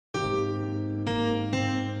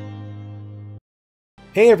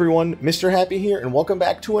Hey everyone, Mr. Happy here, and welcome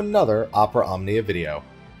back to another Opera Omnia video.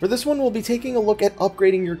 For this one, we'll be taking a look at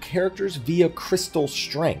upgrading your characters via Crystal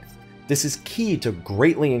Strength. This is key to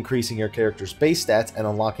greatly increasing your character's base stats and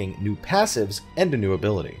unlocking new passives and a new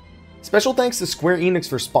ability. Special thanks to Square Enix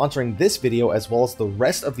for sponsoring this video as well as the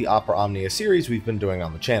rest of the Opera Omnia series we've been doing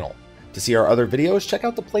on the channel. To see our other videos, check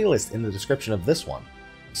out the playlist in the description of this one.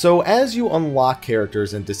 So as you unlock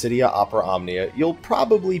characters in Dissidia Opera Omnia, you'll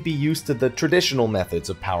probably be used to the traditional methods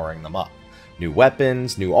of powering them up. New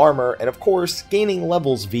weapons, new armor, and of course, gaining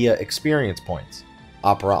levels via experience points.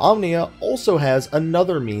 Opera Omnia also has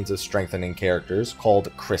another means of strengthening characters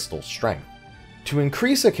called Crystal Strength. To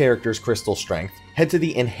increase a character's Crystal Strength, head to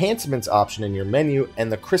the Enhancements option in your menu and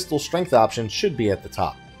the Crystal Strength option should be at the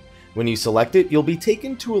top. When you select it, you'll be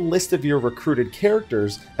taken to a list of your recruited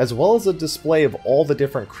characters as well as a display of all the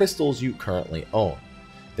different crystals you currently own.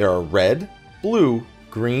 There are red, blue,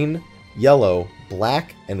 green, yellow,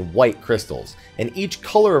 black, and white crystals, and each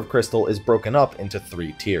color of crystal is broken up into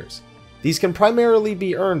 3 tiers. These can primarily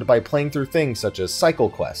be earned by playing through things such as cycle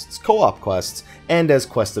quests, co-op quests, and as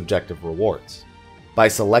quest objective rewards. By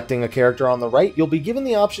selecting a character on the right, you'll be given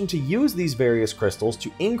the option to use these various crystals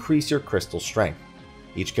to increase your crystal strength.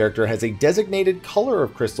 Each character has a designated color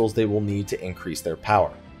of crystals they will need to increase their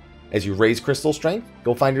power. As you raise crystal strength,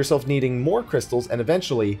 you'll find yourself needing more crystals and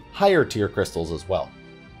eventually higher tier crystals as well.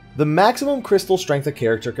 The maximum crystal strength a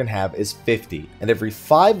character can have is 50, and every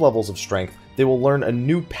 5 levels of strength, they will learn a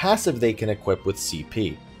new passive they can equip with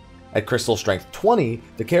CP. At crystal strength 20,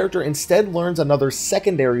 the character instead learns another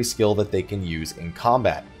secondary skill that they can use in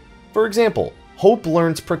combat. For example, Hope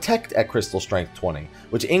learns Protect at crystal strength 20,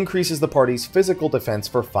 which increases the party's physical defense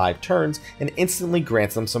for 5 turns and instantly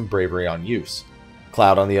grants them some bravery on use.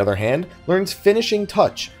 Cloud, on the other hand, learns Finishing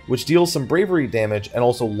Touch, which deals some bravery damage and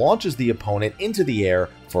also launches the opponent into the air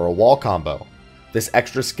for a wall combo. This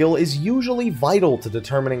extra skill is usually vital to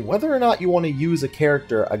determining whether or not you want to use a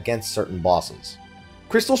character against certain bosses.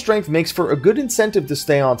 Crystal Strength makes for a good incentive to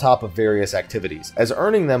stay on top of various activities, as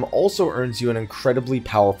earning them also earns you an incredibly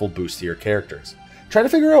powerful boost to your characters. Try to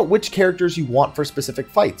figure out which characters you want for specific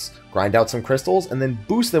fights, grind out some crystals, and then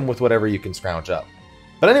boost them with whatever you can scrounge up.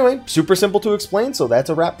 But anyway, super simple to explain, so that's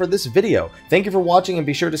a wrap for this video. Thank you for watching and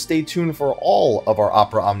be sure to stay tuned for all of our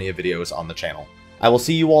Opera Omnia videos on the channel. I will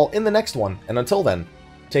see you all in the next one, and until then,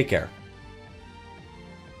 take care.